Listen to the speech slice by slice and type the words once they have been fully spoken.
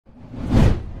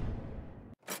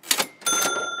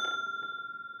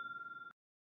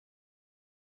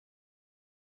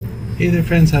Hey there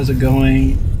friends, how's it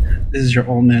going? This is your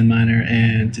old man miner,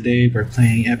 and today we're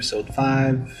playing episode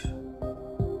 5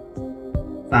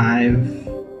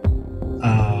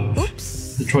 of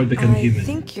Oops. Detroit Become Human. I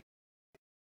think your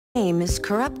name is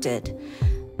corrupted.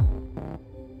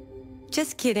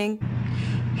 Just kidding.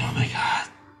 Oh my god.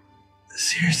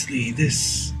 Seriously,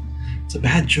 it's a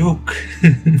bad joke.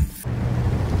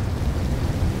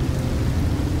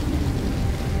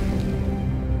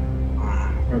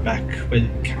 We're back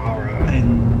with Kara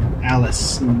and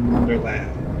Alice in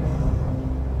Wonderland.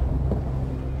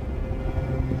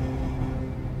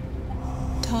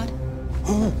 Todd?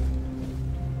 Oh.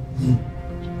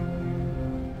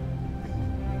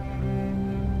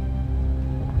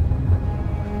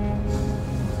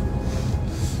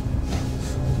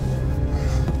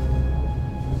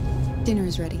 Dinner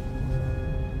is ready.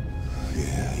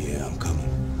 Yeah, I'm coming.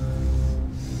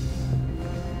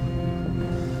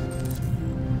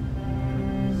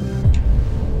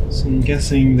 So I'm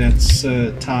guessing that's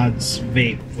Todd's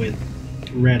vape with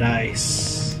red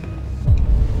ice.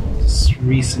 Just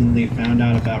recently found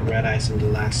out about red ice in the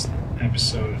last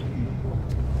episode.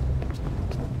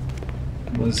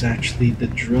 It was actually the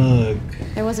drug.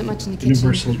 There wasn't much in the kitchen.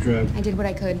 Universal drug I did what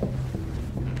I could.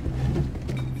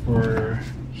 for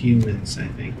humans, I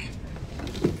think.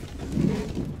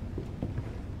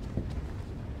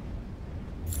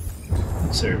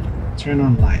 Observe. Turn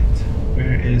on light.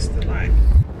 Where is the light?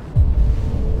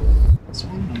 This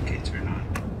one? Okay, turn on.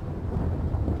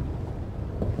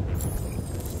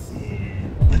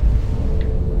 And what?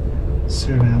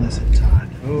 Serve Alice and Todd.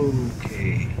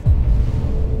 Okay.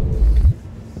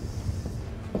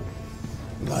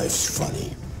 Life's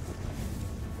funny.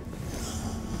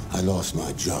 I lost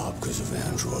my job because of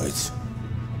androids.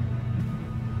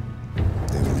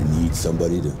 They really need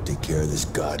somebody to take care of this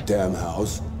goddamn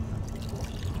house.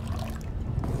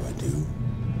 What do I do?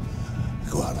 I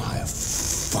go out and hire a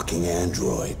fucking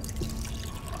android.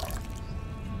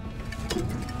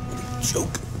 What a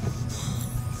joke.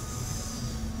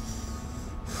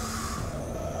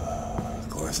 Of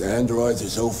course, androids are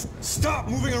so Stop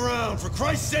moving around! For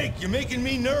Christ's sake, you're making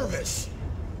me nervous!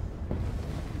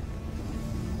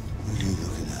 What are you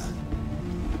looking at?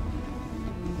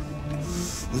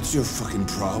 What's your fucking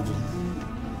problem?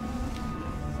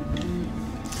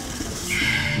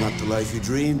 Not the life you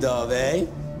dreamed of, eh?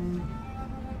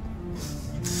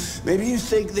 Maybe you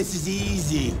think this is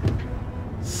easy.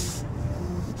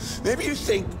 Maybe you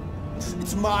think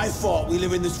it's my fault we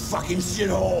live in this fucking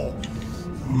shithole.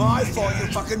 My fault your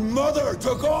fucking mother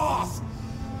took off.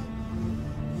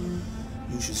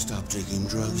 You should stop taking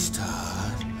drugs,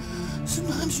 Todd.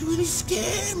 Sometimes you really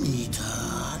scare me,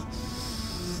 Todd.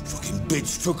 Fucking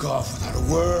bitch took off without a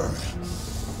word.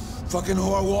 Fucking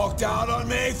whore walked out on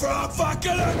me for a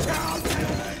fucking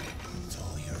accountant. It's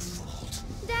all your fault.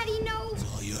 Daddy, no. It's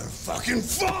all your fucking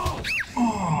fault.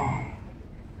 Oh.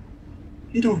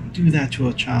 You don't do that to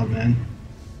a child, man.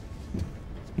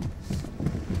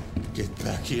 Get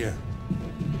back here.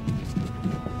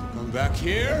 Come back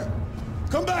here?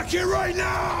 Come back here right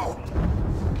now!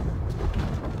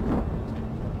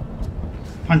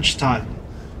 Punch Todd.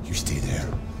 You stay there.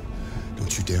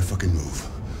 Don't you dare fucking move,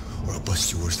 or I'll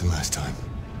bust you worse than last time.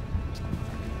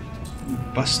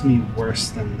 Bust me worse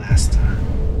than last time.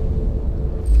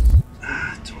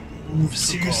 Don't move,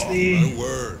 seriously. Not a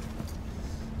word.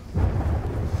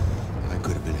 I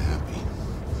could have been happy.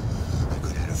 I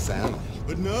could have had a family.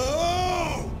 But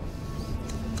no!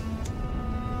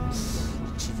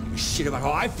 She didn't give a shit about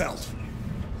how I felt.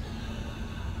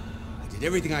 I did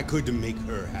everything I could to make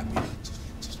her happy.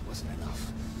 It just wasn't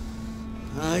enough.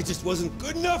 I just wasn't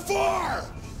good enough for her!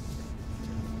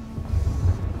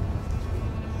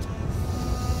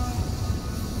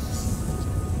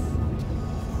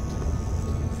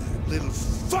 That little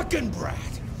fucking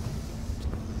brat!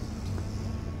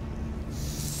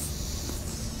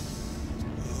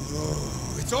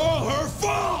 Oh, it's all her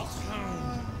fault!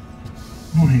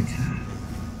 Oh my god.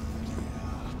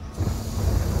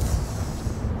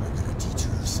 I'm gonna teach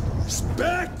her some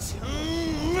respect.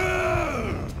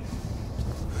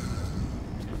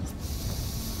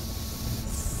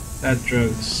 That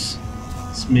drug's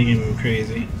it's making me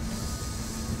crazy.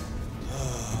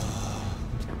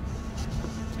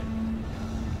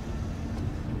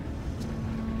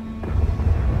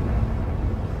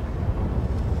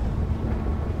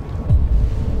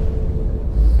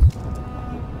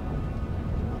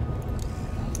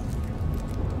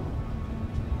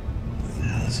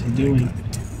 What's he doing?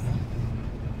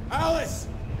 Alice!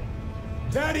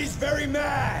 Daddy's very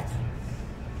mad!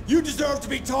 You deserve to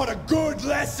be taught a good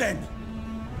lesson!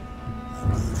 A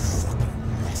good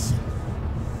fucking lesson.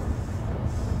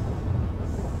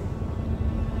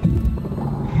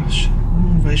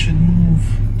 I should move.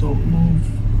 Don't move.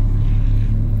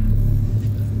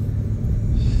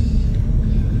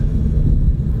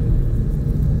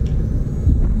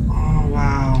 Oh,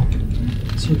 wow.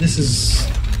 So this is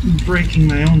breaking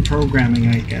my own programming,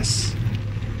 I guess.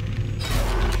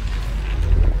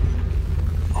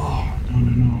 Oh,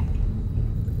 no.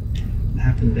 What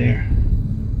happened there?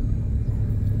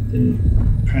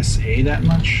 Didn't press A that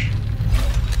much?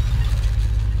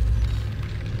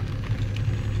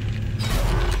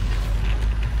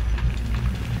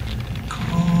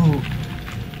 Go!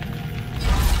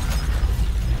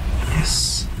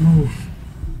 Yes, move.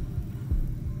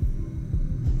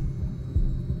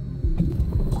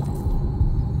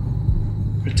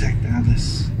 Protect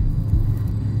Alice.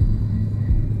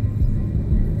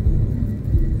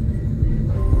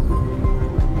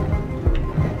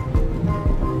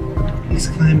 He's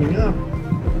climbing up.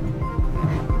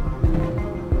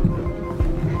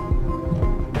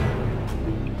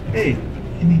 Hey,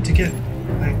 you need to get,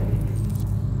 like,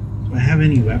 do I have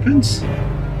any weapons?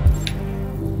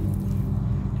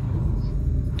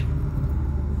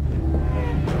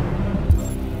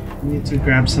 I need to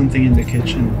grab something in the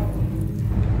kitchen.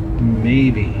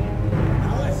 Maybe.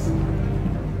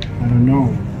 I don't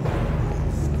know.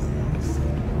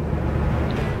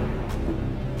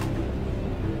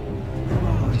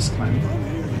 I'll just climb.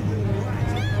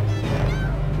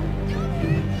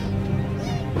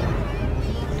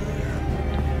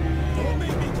 Don't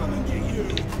make me come and get you.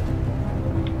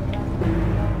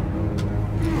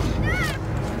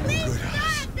 Good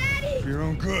eyes. For your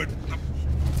own good.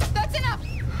 That's enough!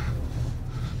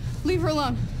 Leave her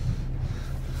alone.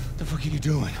 What the fuck are you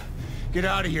doing? Get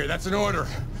out of here. That's an order.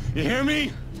 You hear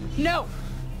me? No!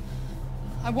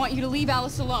 I want you to leave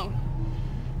Alice alone.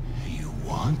 You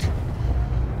want?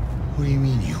 What do you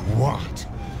mean you want?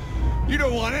 You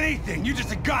don't want anything. You're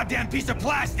just a goddamn piece of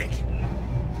plastic.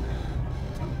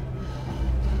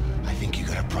 I think you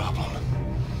got a problem.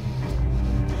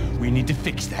 We need to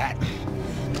fix that.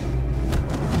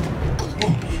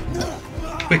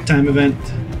 Quick time event.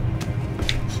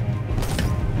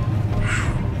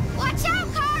 Watch out,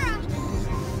 Kara!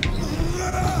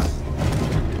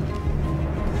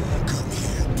 Come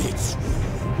here, bitch.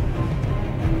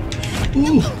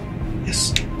 Ooh!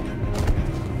 Yes.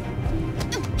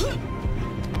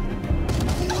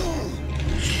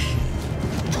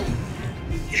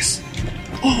 Yes.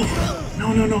 Oh!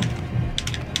 No.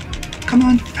 Come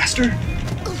on, faster.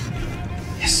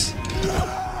 Yes.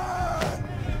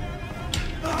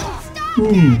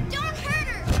 Don't hurt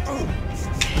her!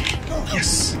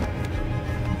 Yes.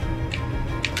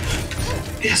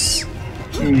 Yes.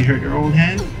 You hurt your own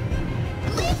hand?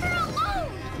 Leave her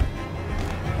alone!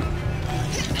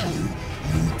 You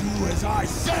do as I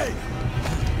say.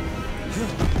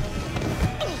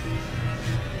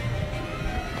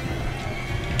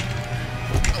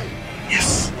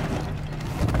 Yes.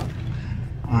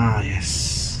 Ah,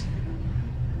 yes.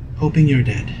 Hoping you're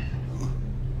dead.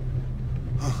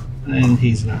 And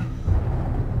he's not.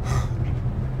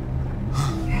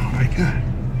 Oh my god.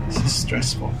 This is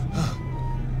stressful.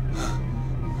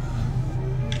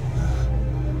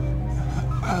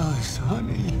 Alice,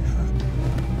 honey.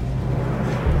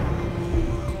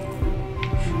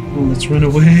 Oh, let's run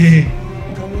away.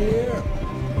 Come here.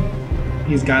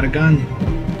 He's got a gun.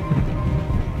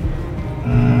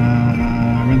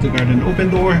 Run to garden. Open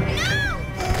door.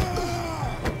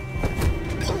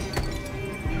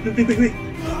 Wait.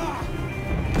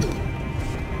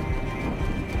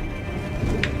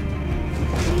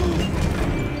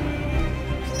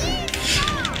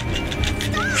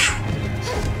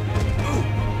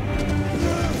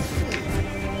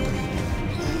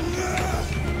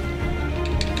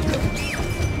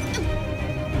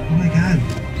 Oh my god.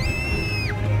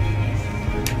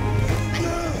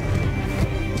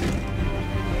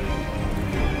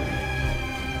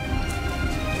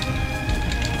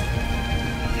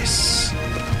 Yes.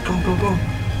 Go.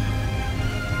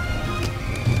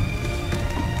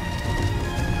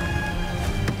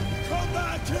 Come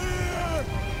back here.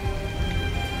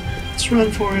 Let's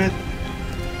run for it.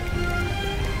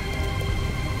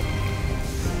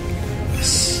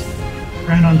 Yes.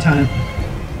 Right on time.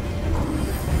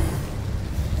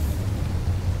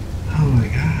 Oh my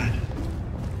god.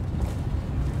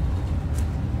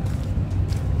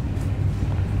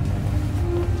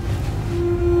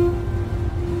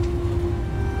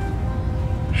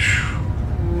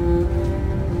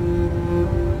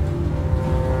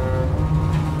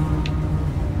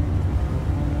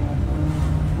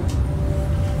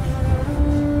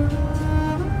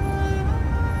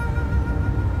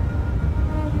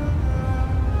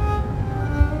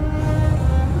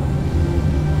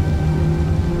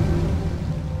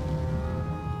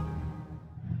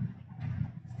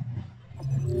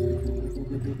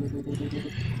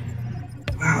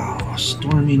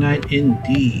 stormy night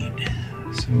indeed.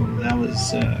 So that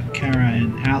was Kara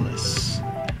and Alice.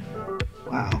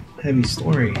 Wow, heavy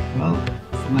story. Well,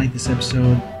 if you like this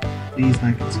episode, please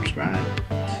like and subscribe.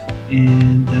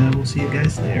 And we'll see you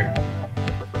guys later.